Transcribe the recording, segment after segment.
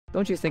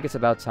Don't you think it's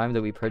about time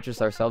that we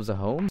purchased ourselves a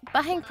home?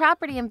 Buying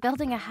property and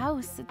building a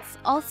house, it's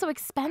also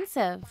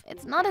expensive.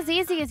 It's not as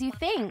easy as you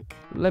think.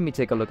 Let me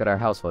take a look at our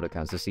household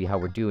accounts to see how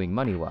we're doing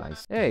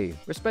money-wise. Hey,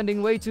 we're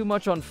spending way too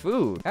much on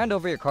food. Hand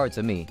over your card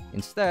to me.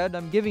 Instead,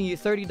 I'm giving you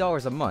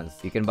 $30 a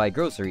month. You can buy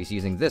groceries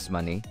using this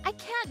money. I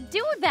can't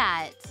do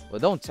that. Well,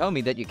 don't tell me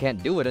that you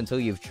can't do it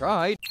until you've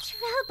tried.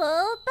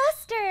 Trouble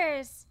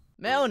Busters!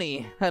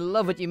 Melanie, I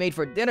love what you made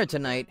for dinner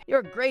tonight. You're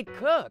a great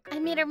cook. I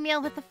made our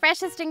meal with the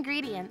freshest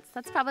ingredients.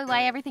 That's probably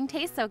why everything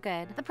tastes so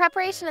good. The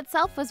preparation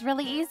itself was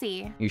really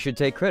easy. You should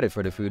take credit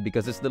for the food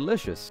because it's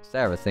delicious.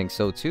 Sarah thinks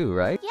so too,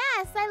 right?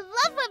 Yes, I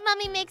love what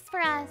Mommy makes for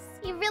us.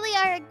 You really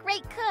are a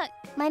great cook.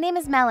 My name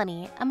is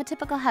Melanie. I'm a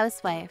typical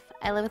housewife.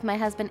 I live with my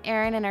husband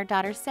Aaron and our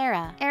daughter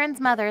Sarah. Aaron's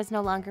mother is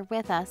no longer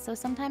with us, so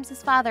sometimes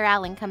his father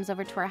Alan comes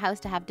over to our house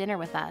to have dinner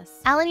with us.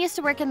 Alan used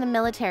to work in the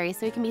military,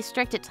 so he can be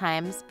strict at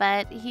times,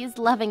 but he's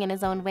loving in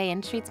his own way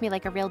and treats me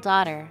like a real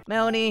daughter.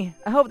 Melanie,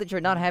 I hope that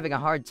you're not having a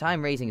hard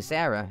time raising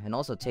Sarah and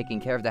also taking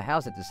care of the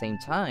house at the same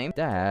time.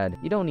 Dad,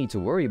 you don't need to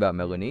worry about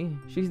Melanie.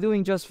 She's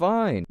doing just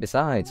fine.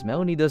 Besides,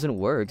 Melanie doesn't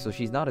work, so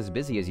she's not as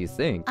busy as you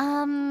think.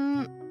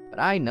 But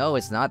I know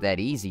it's not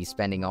that easy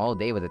spending all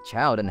day with a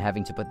child and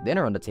having to put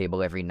dinner on the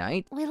table every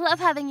night. We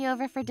love having you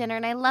over for dinner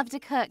and I love to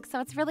cook,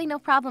 so it's really no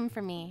problem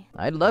for me.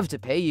 I'd love to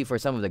pay you for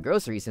some of the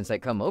groceries since I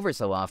come over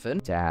so often.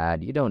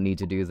 Dad, you don't need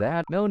to do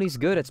that. Melanie's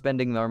good at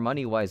spending our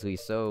money wisely,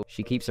 so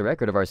she keeps a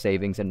record of our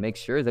savings and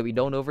makes sure that we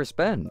don't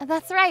overspend.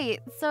 That's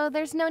right, so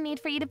there's no need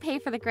for you to pay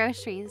for the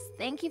groceries.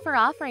 Thank you for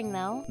offering,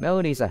 though.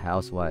 Melanie's a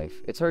housewife.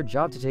 It's her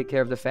job to take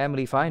care of the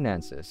family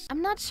finances.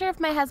 I'm not sure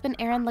if my husband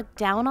Aaron looked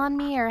down on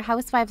me or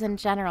housewives in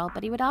general,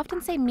 but he would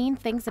often say mean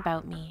things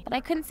about me. But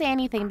I couldn't say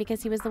anything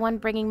because he was the one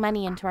bringing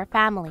money into our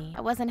family.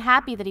 I wasn't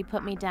happy that he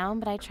put me down,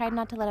 but I tried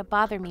not to let it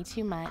bother me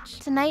too much.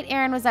 Tonight,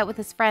 Aaron was out with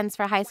his friends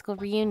for a high school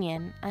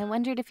reunion. I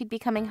wondered if he'd be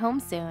coming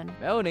home soon.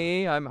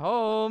 Melanie, I'm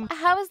home.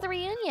 How was the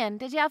reunion?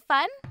 Did you have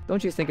fun?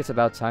 Don't you think it's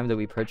about time that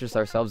we purchased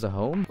ourselves a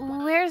home?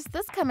 Where's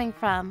this coming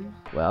from?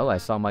 Well, I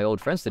saw my old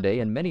friends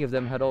today and many of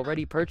them had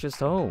already purchased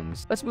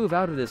homes. Let's move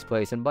out of this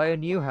place and buy a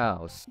new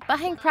house.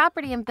 Buying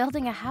property and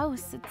building a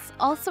house, it's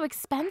also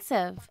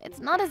expensive. It's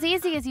not as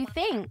easy as you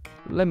think.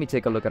 Let me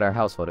take a look at our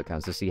household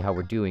accounts to see how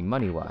we're doing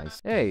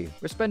money-wise. Hey,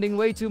 we're spending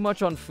way too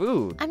much on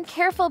food. I'm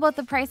careful about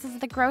the prices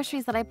of the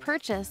groceries that I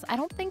purchase. I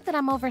don't think that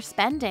I'm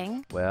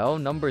overspending. Well,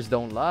 numbers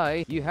don't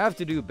lie. You have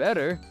to do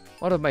better.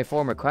 One of my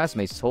former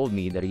classmates told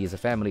me that he is a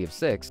family of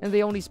 6, and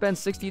they only spend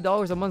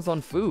 $60 a month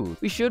on food.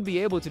 We should be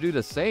able to do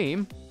the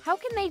same. How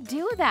can they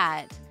do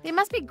that? They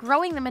must be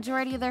growing the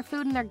majority of their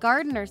food in their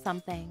garden or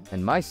something.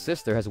 And my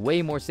sister has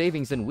way more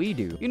savings than we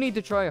do. You need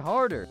to try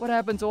harder. What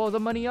happened to all the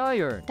money I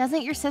earned?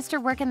 Doesn't your sister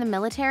work in the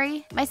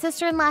military? My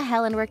sister-in-law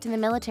Helen worked in the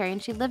military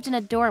and she lived in a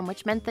dorm,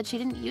 which meant that she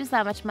didn't use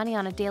that much money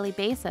on a daily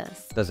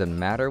basis. Doesn't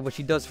matter what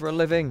she does for a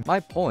living.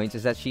 My point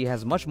is that she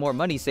has much more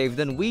money saved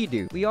than we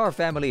do. We are a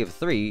family of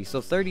 3,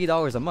 so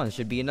 $30 a month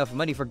should be enough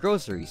money for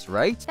groceries,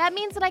 right? That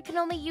means that I can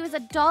only use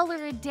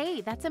 $1 a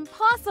day. That's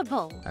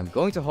impossible. I'm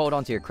going to hold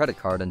on to your credit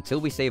card until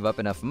we save up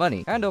enough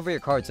money. Hand over your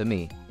card to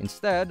me.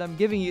 Instead, I'm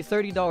giving you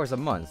 $30 a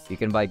month. You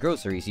can buy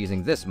groceries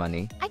using this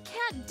money. I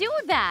can't do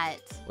that.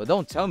 Well,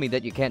 don't tell me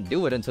that you can't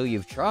do it until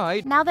you've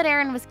tried. Now that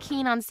Aaron was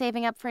keen on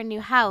saving up for a new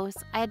house,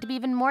 I had to be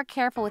even more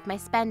careful with my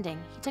spending.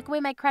 He took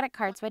away my credit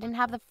card so I didn't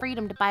have the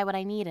freedom to buy what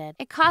I needed.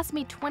 It cost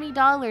me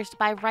 $20 to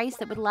buy rice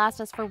that would last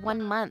us for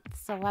 1 month,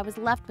 so I was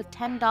left with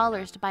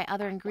 $10 to buy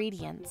other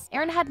ingredients.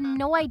 Aaron had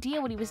no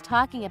idea what he was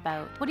talking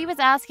about. What he was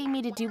asking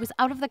me to do was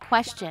out of the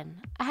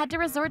question. I had to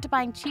resort to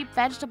buying cheap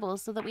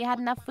vegetables so that we had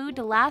enough food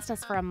to last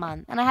us for a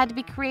month. And I had to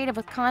be creative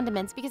with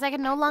condiments because I could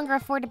no longer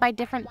afford to buy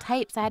different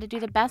types. I had to do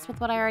the best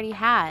with what I already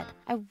had.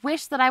 I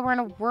wish that I were in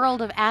a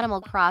world of Animal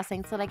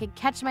Crossing so that I could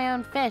catch my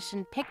own fish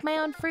and pick my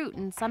own fruit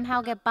and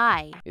somehow get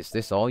by. Is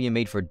this all you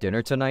made for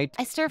dinner tonight?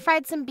 I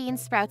stir-fried some bean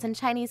sprouts and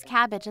Chinese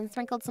cabbage and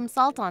sprinkled some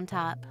salt on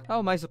top. How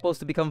am I supposed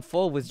to become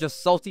full with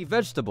just salty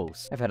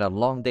vegetables? I've had a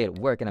long day at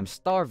work and I'm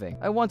starving.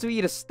 I want to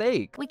eat a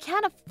steak. We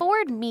can't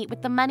afford meat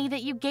with the money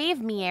that you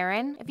gave me,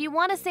 Aaron. If you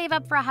want to save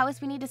up for a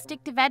house, we need to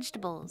stick to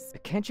vegetables.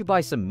 Can't you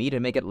buy some meat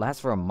and make it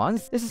last for a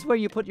month? This is where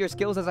you put your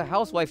skills as a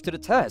housewife to the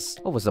test.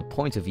 What was the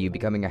point of you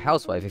becoming a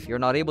housewife if you're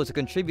not able to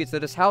contribute to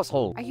this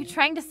household? Are you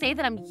trying to say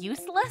that I'm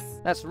useless?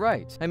 That's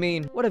right. I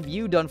mean, what have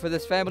you done for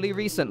this family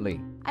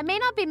recently? I may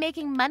not be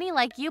making money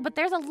like you, but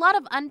there's a lot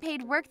of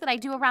unpaid work that I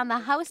do around the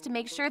house to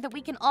make sure that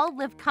we can all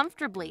live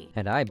comfortably.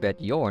 And I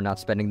bet you're not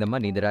spending the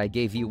money that I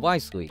gave you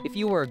wisely. If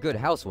you were a good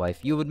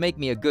housewife, you would make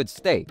me a good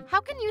steak.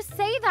 How can you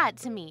say that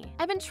to me?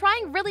 I've been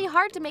trying really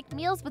hard to make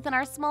meals within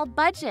our small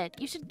budget.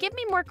 You should give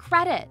me more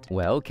credit.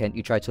 Well, can't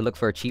you try to look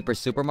for a cheaper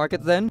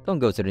supermarket then? Don't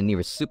go to the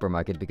nearest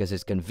supermarket because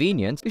it's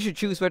convenient. You should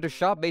choose where to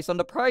shop based on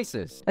the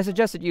prices. I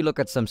suggest that you look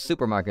at some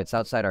supermarkets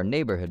outside our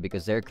neighborhood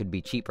because there could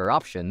be cheaper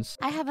options.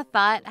 I have a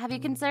thought. Have you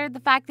considered the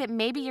fact that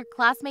maybe your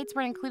classmates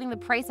were including the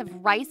price of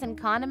rice and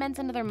condiments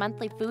into their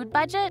monthly food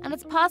budget? And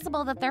it's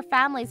possible that their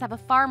families have a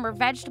farm or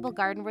vegetable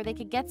garden where they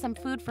could get some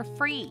food for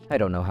free. I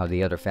don't know how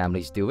the other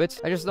families do it.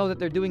 I just know that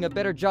they're doing a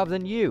better job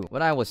than you.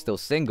 When I was still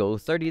single,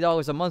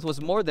 $30 a month was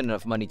more than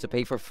enough money to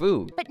pay for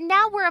food. But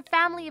now we're a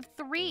family of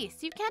 3, so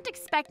you can't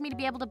expect me to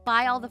be able to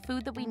buy all the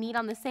food that we need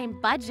on the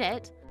same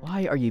budget.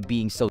 Why are you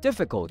being so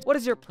difficult? What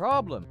is your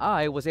problem?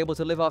 I was able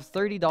to live off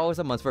 $30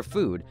 a month for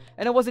food,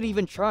 and I wasn't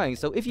even trying,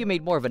 so if you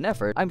made more of an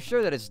effort, I'm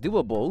sure that it's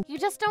doable. You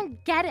just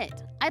don't get it.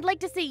 I'd like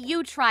to see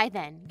you try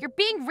then. You're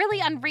being really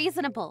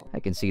unreasonable. I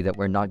can see that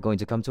we're not going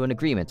to come to an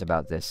agreement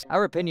about this.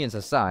 Our opinions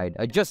aside,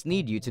 I just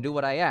need you to do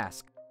what I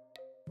ask.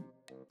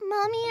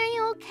 Mommy, are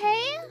you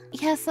okay?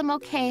 Yes, I'm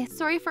okay.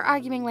 Sorry for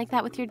arguing like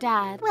that with your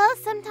dad. Well,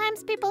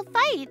 sometimes people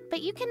fight,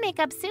 but you can make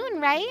up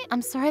soon, right?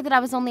 I'm sorry that I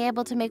was only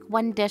able to make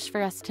one dish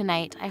for us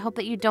tonight. I hope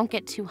that you don't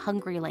get too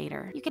hungry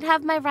later. You can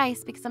have my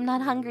rice because I'm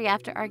not hungry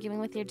after arguing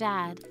with your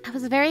dad. I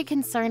was very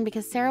concerned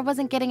because Sarah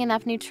wasn't getting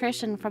enough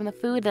nutrition from the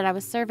food that I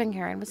was serving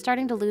her and was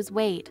starting to lose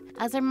weight.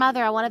 As her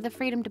mother, I wanted the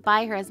freedom to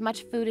buy her as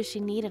much food as she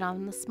needed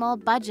on the small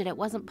budget. It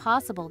wasn't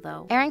possible,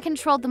 though. Aaron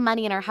controlled the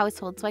money in our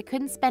household, so I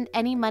couldn't spend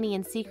any money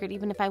in secret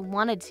even if I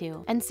wanted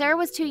to. And Sarah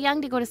was too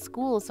young to go to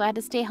school, so I had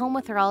to stay home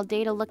with her all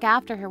day to look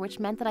after her, which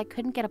meant that I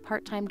couldn't get a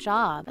part-time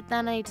job. But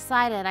then I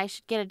decided I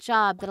should get a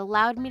job that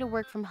allowed me to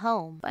work from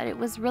home. But it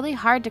was really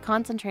hard to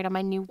concentrate on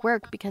my new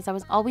work because I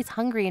was always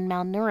hungry and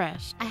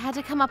malnourished. I had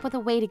to come up with a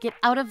way to get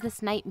out of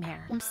this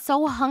nightmare. I'm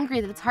so hungry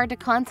that it's hard to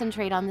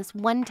concentrate on this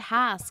one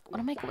task.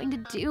 What am I going to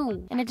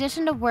do? In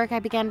addition to work, I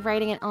began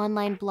writing an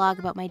online blog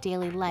about my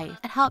daily life.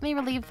 It helped me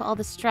relieve all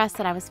the stress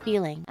that I was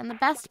feeling. And the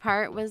best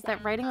part was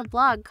that writing a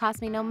blog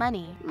cost me no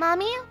money.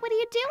 Mommy, what are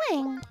you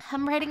doing?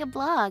 I'm writing a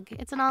blog.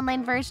 It's an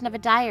online version of a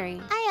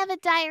diary. I have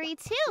a diary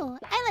too.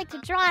 I like to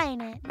draw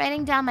in it.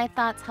 Writing down my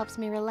thoughts helps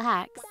me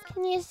relax.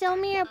 Can you show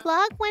me your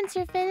blog once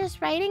you're finished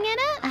writing in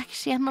it?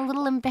 Actually, I'm a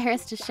little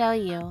embarrassed to show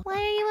you. Why are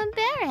you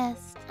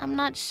embarrassed? I'm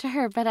not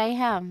sure, but I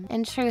am.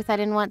 In truth, I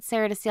didn't want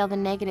Sarah to see all the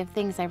negative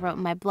things I wrote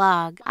in my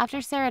blog.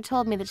 After Sarah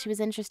told me that she was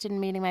interested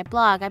in reading my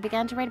blog, I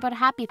began to write about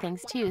happy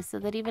things too, so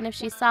that even if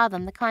she saw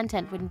them, the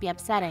content wouldn't be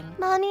upsetting.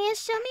 Mommy,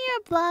 show me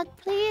your blog,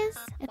 please.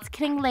 It's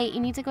getting late.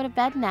 You need to go to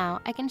bed now.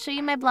 I can show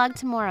you my blog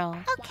tomorrow.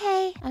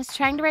 Okay. I was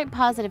trying to write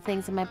positive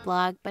things in my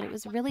blog, but it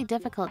was really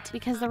difficult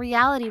because the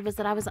reality was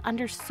that I was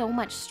under so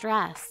much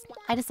stress.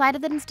 I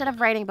decided that instead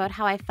of writing about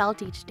how I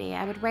felt each day,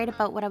 I would write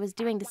about what I was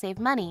doing to save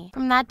money.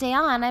 From that day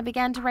on, I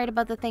began to write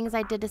about the things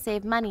I did to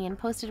save money and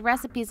posted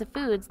recipes of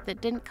foods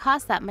that didn't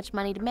cost that much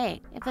money to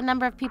make. If the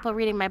number of people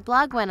reading my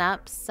blog went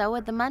up, so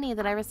would the money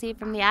that I received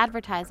from the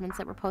advertisements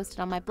that were posted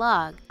on my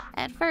blog.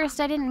 At first,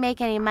 I didn't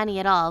make any money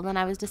at all, and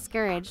I was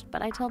discouraged,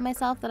 but I told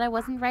myself that I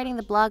wasn't writing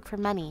the blog for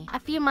money. A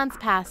few months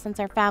passed since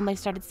our family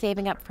started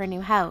saving up for a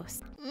new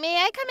house. May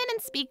I come in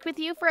and speak with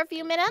you for a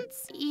few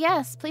minutes?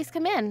 Yes, please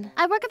come in.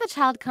 I work at the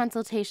Child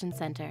Consultation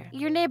Center.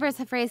 Your neighbors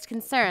have raised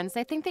concerns.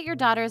 They think that your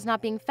daughter is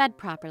not being fed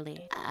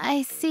properly.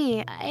 I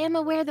see. I am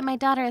aware that my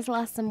daughter has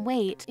lost some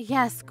weight.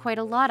 Yes, quite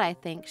a lot, I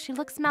think. She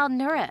looks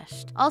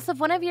malnourished. Also, if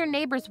one of your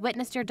neighbors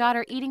witnessed your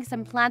daughter eating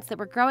some plants that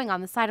were growing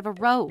on the side of a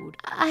road.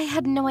 I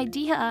had no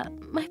idea.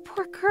 My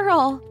poor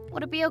girl.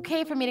 Would it be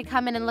okay for me to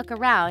come in and look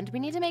around? We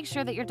need to make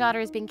sure that your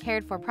daughter is being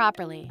cared for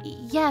properly.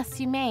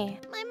 Yes, you may.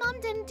 My mom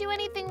didn't do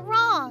anything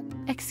wrong.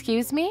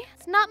 Excuse me?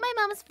 It's not my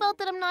mom's fault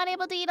that I'm not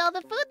able to eat all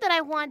the food that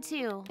I want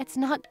to. It's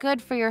not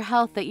good for your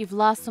health that you've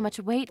lost so much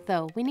weight,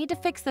 though. We need to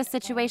fix this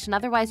situation,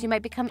 otherwise you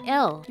might become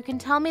ill. You can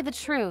tell me the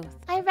truth.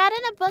 I read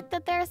in a book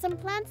that there are some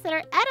plants that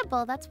are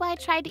edible. That's why I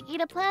tried to eat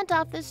a plant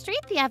off the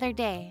street the other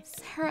day.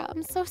 Sarah,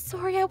 I'm so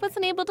sorry I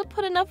wasn't able to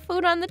put enough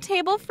food on the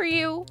table for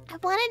you. I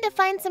wanted to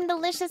find some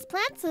delicious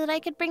plants so that I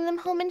could bring them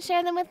home and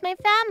share them with my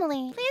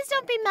family. Please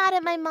don't be mad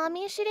at my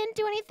mommy. She didn't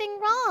do anything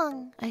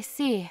wrong. I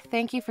see.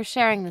 Thank you for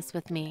sharing this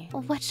with me.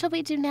 What shall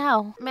we do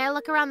now? May I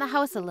look around the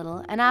house a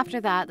little? And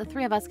after that, the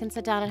 3 of us can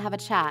sit down and have a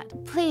chat.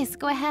 Please,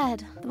 go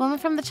ahead. The woman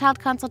from the Child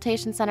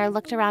Consultation Center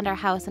looked around our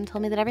house and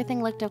told me that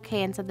everything looked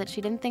okay and said that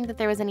she didn't think that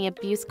there was any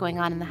abuse going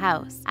on in the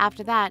house.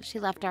 After that, she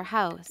left our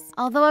house.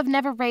 Although I've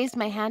never raised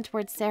my hand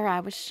towards Sarah, I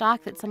was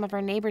shocked that some of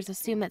our neighbors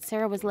assumed that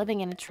Sarah was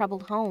living in a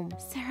troubled home.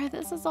 Sarah,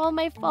 this is all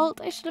my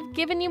fault. I should have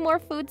given you more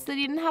food so that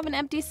you didn't have an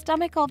empty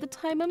stomach all the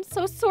time. I'm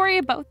so sorry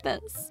about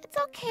this. It's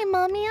okay,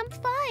 Mommy. I'm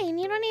fine.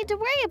 You don't need to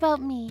worry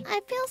about me. I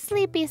feel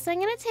sleepy, so I'm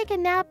gonna take a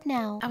nap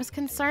now. I was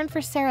concerned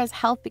for Sarah's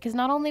health because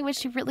not only was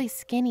she really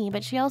skinny,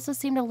 but she also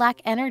seemed to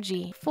lack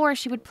energy. Before,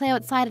 she would play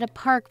outside at a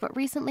park, but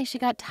recently she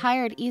got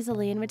tired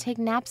easily and would take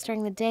naps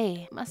during the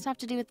day. It must have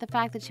to do with the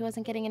fact that she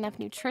wasn't getting enough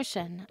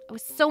nutrition. I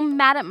was so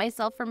mad at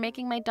myself for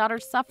making my daughter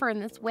suffer in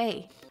this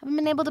way. I haven't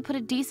been able to put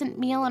a decent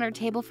meal on her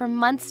table for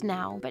months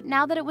now, but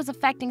now that it was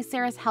affecting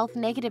Sarah's health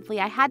negatively,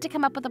 I had to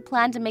come up with a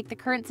plan to make the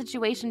current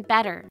situation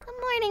better.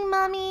 Good morning,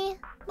 Mommy.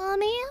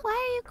 Mommy, why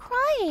are you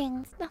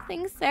crying? It's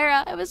nothing,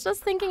 Sarah. I was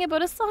just thinking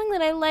about a song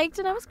that I liked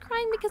and I was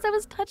crying because I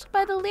was touched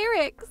by the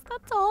lyrics.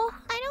 That's all.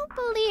 I don't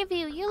believe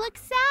you. You look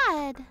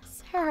sad.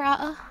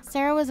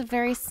 Sarah was a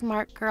very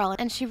smart girl,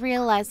 and she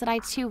realized that I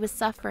too was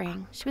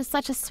suffering. She was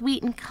such a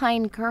sweet and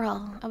kind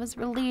girl. I was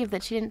relieved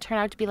that she didn't turn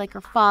out to be like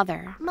her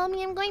father.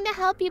 Mommy, I'm going to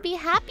help you be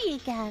happy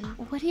again.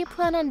 What do you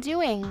plan on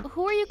doing?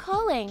 Who are you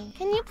calling?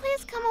 Can you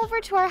please come over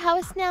to our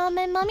house now?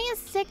 My mommy is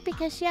sick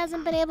because she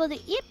hasn't been able to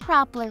eat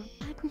properly.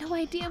 I had no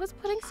idea I was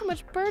putting so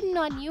much burden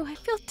on you. I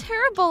feel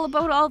terrible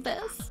about all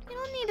this. You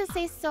don't need to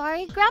say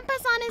sorry.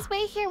 Grandpa's on his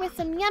way here with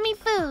some yummy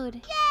food.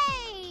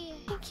 Yay!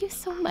 Thank you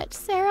so much,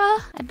 Sarah.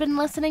 I'd been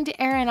listening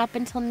to Aaron up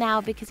until now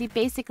because he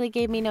basically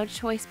gave me no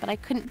choice, but I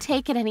couldn't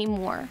take it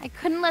anymore. I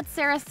couldn't let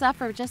Sarah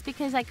suffer just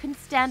because I couldn't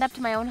stand up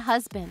to my own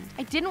husband.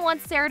 I didn't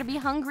want Sarah to be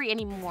hungry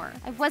anymore.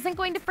 I wasn't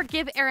going to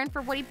forgive Aaron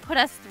for what he put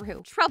us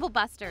through.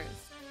 Troublebusters.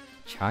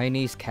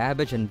 Chinese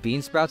cabbage and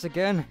bean sprouts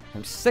again?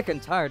 I'm sick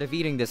and tired of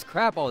eating this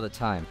crap all the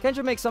time. Can't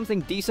you make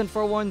something decent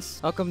for once?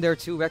 How come there are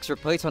 2 extra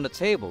plates on the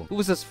table? Who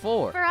was this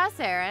for? For us,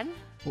 Aaron.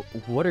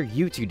 What are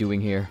you two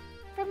doing here?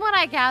 From what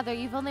I gather,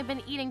 you've only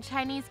been eating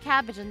Chinese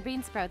cabbage and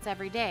bean sprouts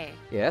every day.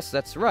 Yes,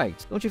 that's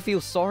right. Don't you feel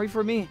sorry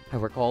for me? I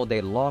work all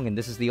day long and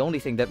this is the only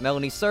thing that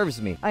Melanie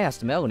serves me. I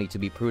asked Melanie to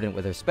be prudent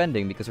with her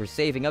spending because we're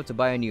saving up to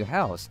buy a new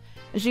house.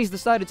 And she's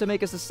decided to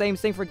make us the same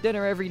thing for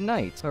dinner every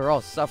night. We're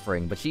all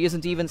suffering, but she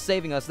isn't even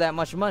saving us that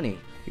much money.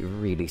 It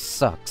really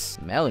sucks.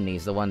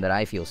 Melanie's the one that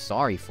I feel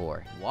sorry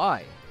for.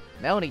 Why?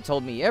 Melanie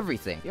told me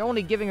everything. You're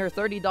only giving her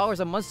 $30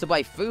 a month to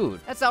buy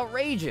food. That's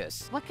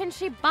outrageous. What can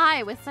she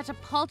buy with such a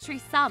paltry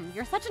sum?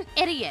 You're such an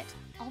idiot.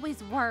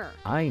 Always were.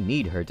 I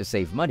need her to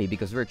save money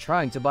because we're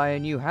trying to buy a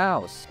new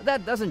house. But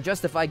that doesn't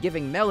justify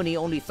giving Melanie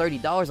only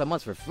 $30 a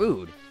month for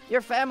food. You're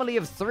a family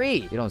of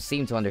 3. You don't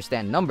seem to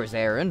understand numbers,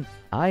 Aaron.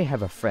 I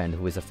have a friend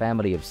who is a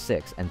family of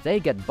 6, and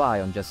they get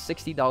by on just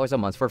 $60 a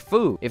month for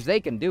food. If they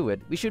can do it,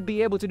 we should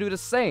be able to do the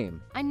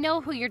same. I know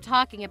who you're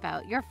talking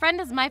about. Your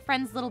friend is my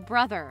friend's little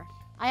brother.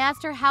 I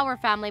asked her how her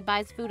family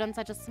buys food on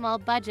such a small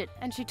budget,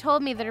 and she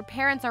told me that her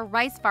parents are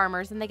rice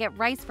farmers and they get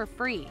rice for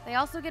free. They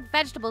also get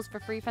vegetables for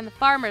free from the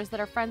farmers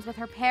that are friends with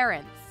her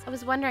parents. I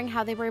was wondering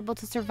how they were able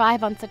to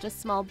survive on such a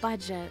small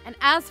budget. And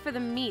as for the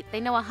meat, they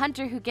know a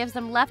hunter who gives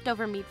them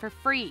leftover meat for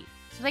free.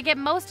 So they get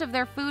most of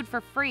their food for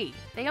free.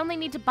 They only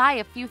need to buy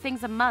a few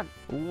things a month.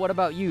 What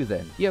about you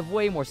then? You have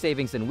way more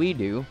savings than we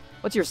do.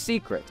 What's your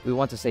secret? We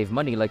want to save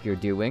money like you're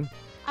doing.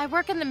 I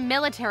work in the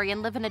military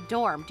and live in a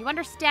dorm. Do you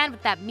understand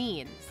what that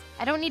means?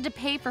 I don't need to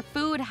pay for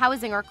food,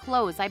 housing, or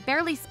clothes. I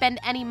barely spend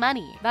any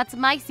money. That's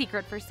my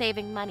secret for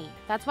saving money.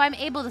 That's why I'm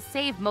able to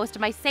save most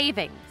of my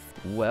savings.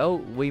 Well,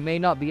 we may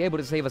not be able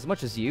to save as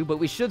much as you, but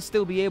we should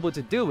still be able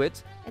to do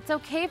it. It's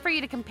okay for you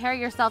to compare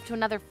yourself to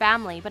another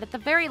family, but at the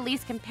very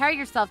least compare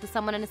yourself to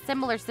someone in a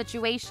similar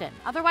situation.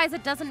 Otherwise,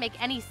 it doesn't make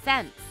any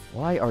sense.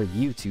 Why are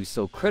you two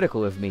so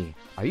critical of me?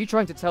 Are you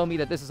trying to tell me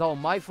that this is all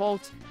my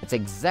fault? That's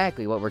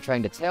exactly what we're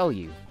trying to tell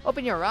you.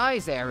 Open your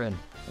eyes, Aaron.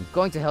 I'm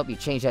going to help you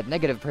change that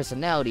negative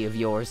personality of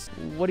yours.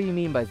 What do you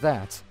mean by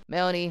that?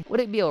 Melanie, would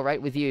it be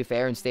alright with you if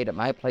Aaron stayed at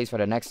my place for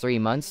the next 3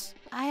 months?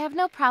 I have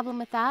no problem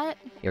with that.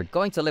 You're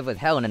going to live with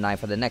Helen and I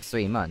for the next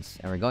 3 months,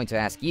 and we're going to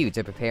ask you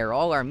to prepare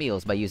all our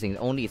meals by using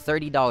only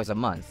 $30 a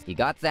month. You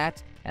got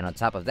that? And on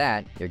top of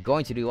that, you're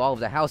going to do all of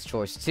the house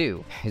chores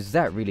too. Is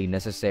that really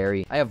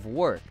necessary? I have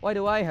work. Why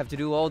do I have to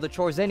do all the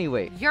chores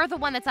anyway? You're the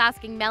one that's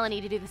asking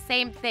Melanie to do the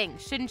same thing.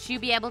 Shouldn't you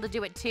be able to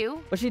do it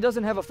too? But she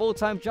doesn't have a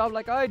full-time job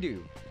like I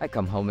do. I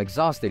come home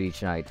exhausted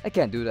each night. I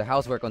can't do the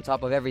housework on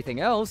top of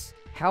everything else.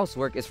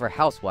 Housework is for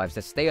housewives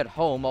that stay at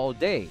home all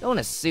day. Don't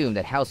assume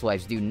that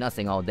housewives do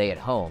nothing all day at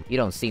home. You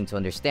don't seem to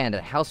understand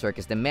that housework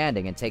is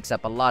demanding and takes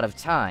up a lot of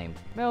time.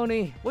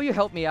 Melanie, will you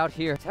help me out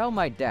here? Tell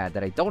my dad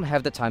that I don't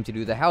have the time to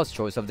do the house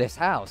chores of this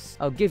house.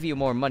 I'll give you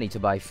more money to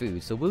buy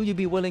food, so will you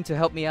be willing to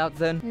help me out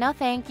then? No,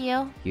 thank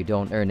you. You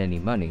don't earn any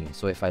money,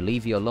 so if I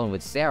leave you alone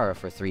with Sarah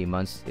for 3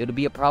 months, it'll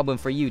be a problem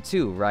for you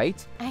too,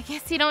 right? I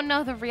guess you don't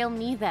know the real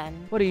me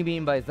then. What do you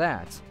mean by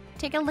that?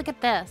 Take a look at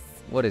this.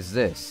 What is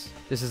this?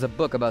 This is a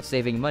book about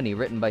saving money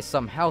written by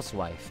some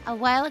housewife. A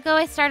while ago,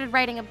 I started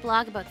writing a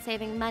blog about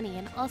saving money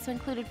and also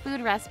included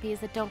food recipes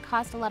that don't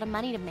cost a lot of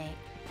money to make.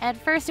 At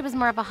first, it was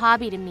more of a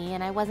hobby to me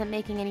and I wasn't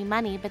making any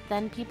money, but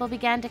then people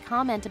began to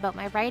comment about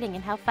my writing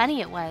and how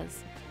funny it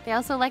was. They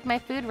also liked my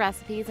food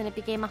recipes and it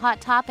became a hot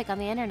topic on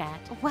the internet.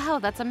 Wow,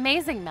 that's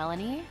amazing,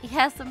 Melanie.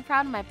 Yes, I'm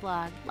proud of my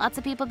blog. Lots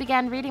of people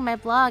began reading my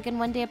blog and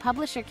one day a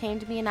publisher came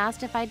to me and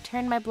asked if I'd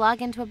turn my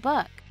blog into a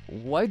book.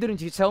 Why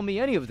didn't you tell me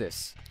any of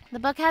this? The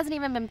book hasn't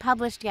even been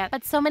published yet,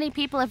 but so many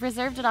people have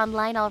reserved it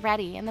online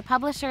already, and the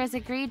publisher has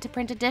agreed to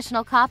print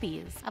additional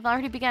copies. I've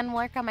already begun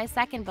work on my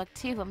second book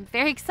too. I'm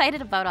very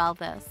excited about all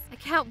this. I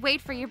can't wait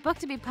for your book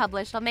to be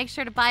published. I'll make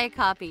sure to buy a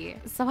copy.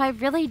 So I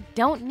really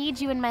don't need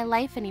you in my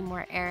life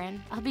anymore,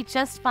 Aaron. I'll be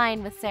just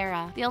fine with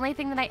Sarah. The only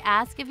thing that I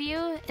ask of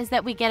you is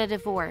that we get a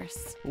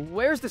divorce.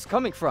 Where's this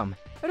coming from?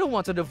 I don't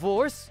want a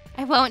divorce.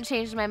 I won't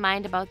change my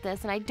mind about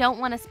this, and I don't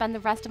want to spend the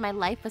rest of my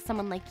life with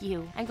someone like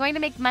you. I'm going to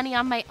make money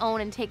on my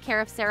own and take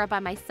care of Sarah by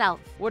myself.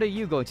 What are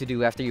you going to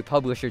do after you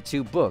publish your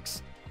 2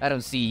 books? I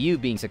don't see you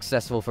being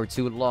successful for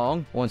too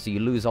long. Once you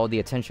lose all the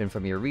attention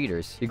from your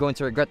readers, you're going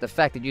to regret the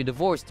fact that you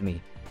divorced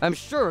me. I'm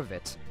sure of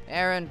it.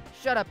 Aaron,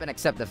 shut up and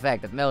accept the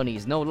fact that Melanie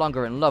is no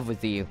longer in love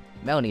with you.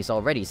 Melanie's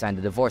already signed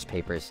the divorce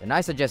papers, and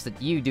I suggest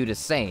that you do the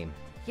same.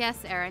 Yes,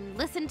 Aaron,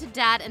 listen to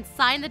Dad and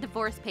sign the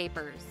divorce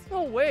papers.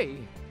 No way!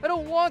 I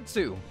don't want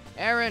to!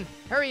 Aaron,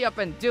 hurry up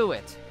and do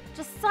it!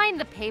 Just sign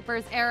the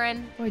papers,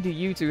 Aaron. Why do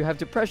you two have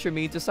to pressure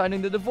me into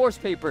signing the divorce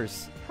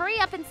papers? Hurry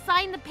up and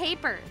sign the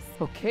papers.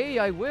 Okay,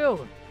 I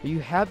will. Are you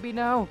happy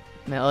now?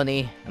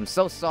 Melanie, I'm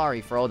so sorry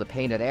for all the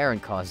pain that Aaron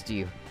caused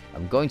you.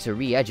 I'm going to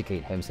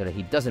re-educate him so that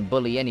he doesn't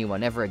bully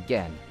anyone ever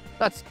again.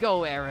 Let's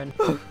go, Aaron.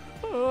 Bye,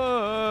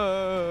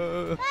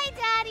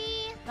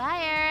 Daddy.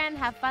 Bye, Aaron.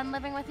 Have fun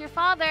living with your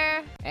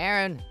father.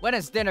 Aaron, when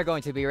is dinner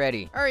going to be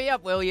ready? Hurry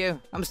up, will you?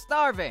 I'm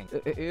starving.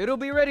 It'll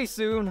be ready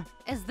soon.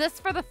 Is this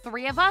for the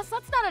 3 of us?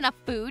 That's not enough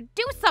food.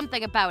 Do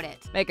something about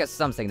it. Make us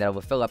something that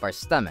will fill up our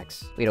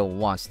stomachs. We don't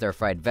want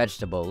stir-fried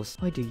vegetables.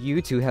 Why do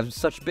you two have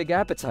such big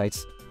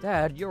appetites?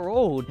 Dad, you're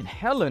old. And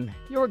Helen,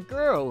 you're a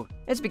girl.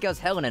 It's because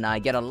Helen and I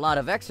get a lot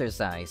of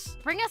exercise.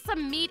 Bring us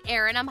some meat,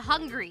 Aaron. I'm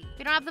hungry. If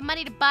you don't have the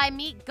money to buy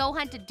meat, go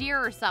hunt a deer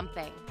or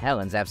something.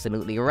 Helen's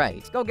absolutely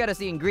right. Go get us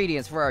the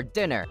ingredients for our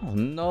dinner. Oh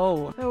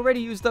no, I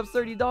already used up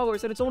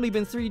 $30 and it's only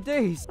been 3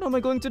 days. What am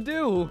I going to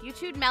do? You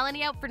chewed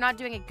Melanie out for not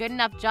doing a good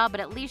enough job, but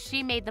at least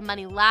she made the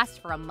money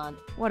last for a month.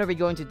 What are we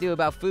going to do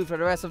about food for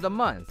the rest of the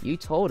month? You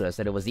told us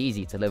that it was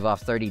easy to live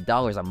off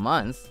 $30 a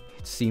month.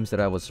 It seems that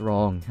I was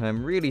wrong, and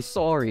I'm really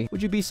sorry.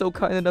 Would you be so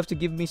kind enough to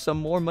give me some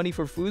more money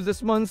for food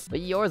this month?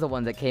 But you're the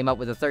one that came up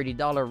with the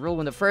 $30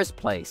 rule in the first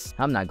place.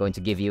 I'm not going to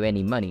give you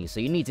any money, so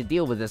you need to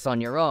deal with this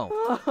on your own.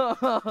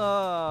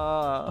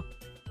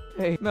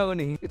 Hey,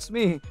 Melanie, it's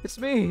me.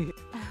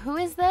 Who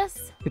is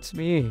this? It's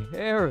me,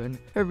 Aaron.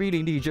 I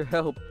really need your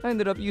help. I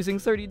ended up using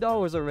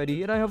 $30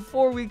 already, and I have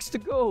 4 weeks to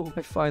go.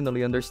 I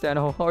finally understand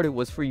how hard it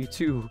was for you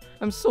too.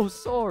 I'm so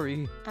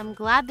sorry. I'm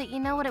glad that you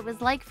know what it was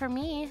like for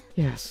me.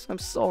 Yes, I'm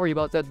sorry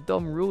about that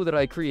dumb rule that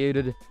I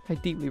created. I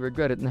deeply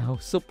regret it now,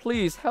 so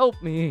please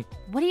help me.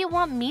 What do you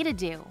want me to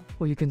do?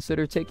 Will you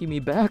consider taking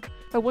me back?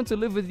 I want to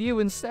live with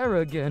you and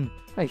Sarah again.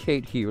 I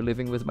hate here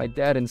living with my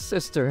dad and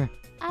sister.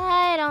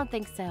 I don't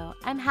think so.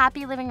 I'm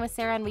happy living with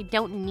Sarah and we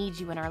don't need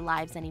you in our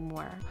lives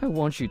anymore. I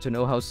want you to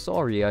know how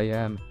sorry I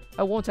am.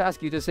 I won't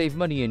ask you to save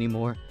money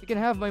anymore. You can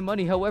have my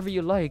money however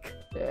you like.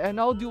 And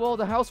I'll do all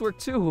the housework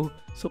too.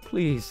 So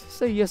please,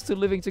 say yes to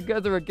living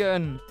together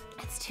again.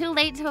 It's too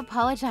late to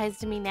apologize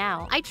to me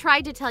now. I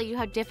tried to tell you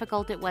how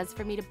difficult it was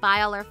for me to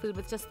buy all our food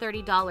with just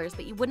 $30,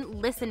 but you wouldn't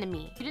listen to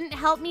me. You didn't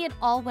help me at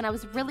all when I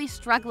was really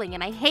struggling,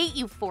 and I hate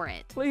you for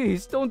it.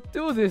 Please, don't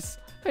do this.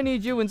 I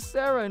need you and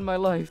Sarah in my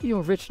life.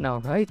 You're rich now,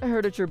 right? I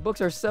heard that your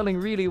books are selling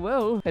really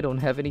well. I don't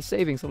have any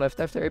savings left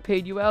after I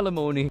paid you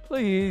alimony.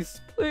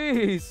 Please,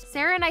 please.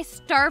 Sarah and I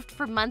starved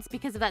for months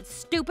because of that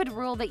stupid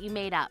rule that you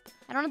made up.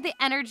 I don't have the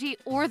energy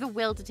or the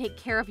will to take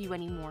care of you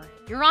anymore.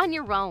 You're on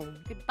your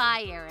own.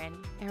 Goodbye,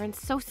 Aaron. Aaron's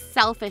so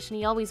selfish and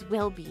he always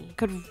will be.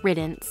 Good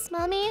riddance.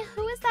 Mommy,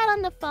 who is that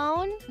on the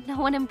phone? No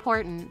one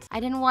important. I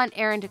didn't want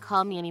Aaron to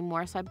call me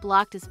anymore, so I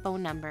blocked his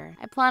phone number.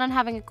 I plan on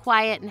having a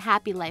quiet and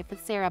happy life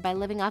with Sarah by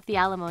living off the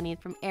alimony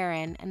from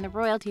Aaron and the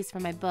royalties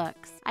from my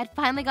books. I'd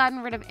finally gotten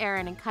rid of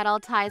Aaron and cut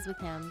all ties with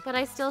him, but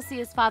I still see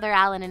his father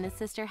Alan and his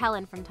sister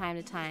Helen from time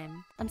to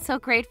time. I'm so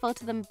grateful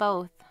to them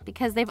both,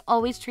 because they've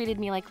always treated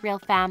me like real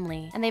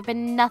family, and they've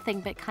been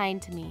nothing but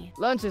kind to me.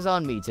 Lunch is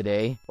on me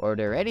today.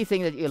 Order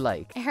anything that you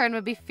like. Aaron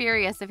would be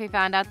furious if he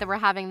found out that we're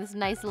having this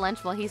nice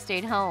lunch while he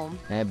stayed home.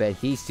 I bet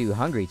he's too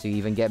hungry to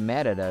even get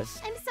mad at us.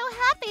 I'm so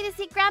happy to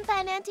see Grandpa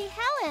and Auntie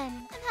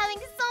Helen. I'm having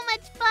so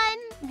much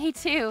fun. Me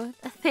too.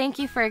 Thank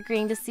you for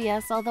agreeing to see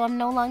us, although I'm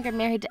no longer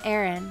married to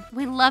Aaron.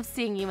 We love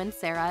seeing you and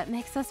Sarah. It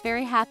makes us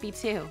very happy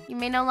too. You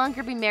may no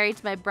longer be married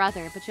to my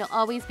brother, but you'll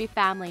always be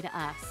family to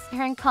us.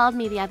 Aaron called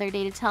me the other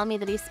day to tell me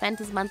that he spent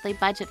his monthly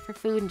budget for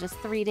food in just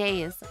 3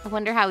 days. I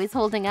wonder how he's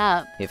holding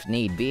up. If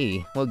need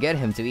be, we'll get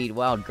him to eat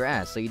wild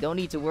grass so you don't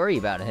need to worry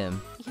about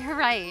him. You're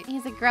right.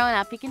 He's a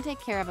grown-up. He can take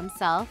care of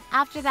himself.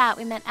 After that,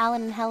 we met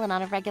Alan and Helen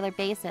on a regular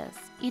basis.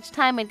 Each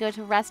time we'd go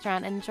to a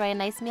restaurant and enjoy a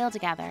nice meal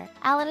together.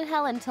 Alan and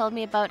Helen told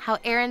me about how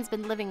Aaron's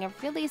been living a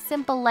really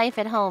simple life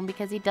at home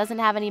because he doesn't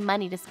have any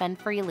money to spend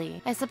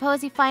freely. I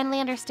suppose he finally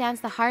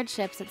understands the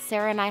hardships that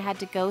Sarah and I had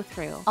to go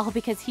through, all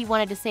because he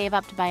wanted to save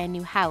up to buy a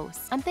new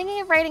house. I'm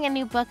thinking of writing a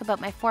new book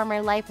about my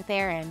former life with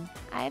Aaron.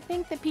 I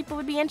think that people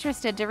would be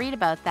interested to read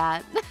about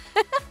that.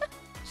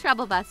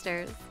 Trouble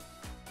Busters.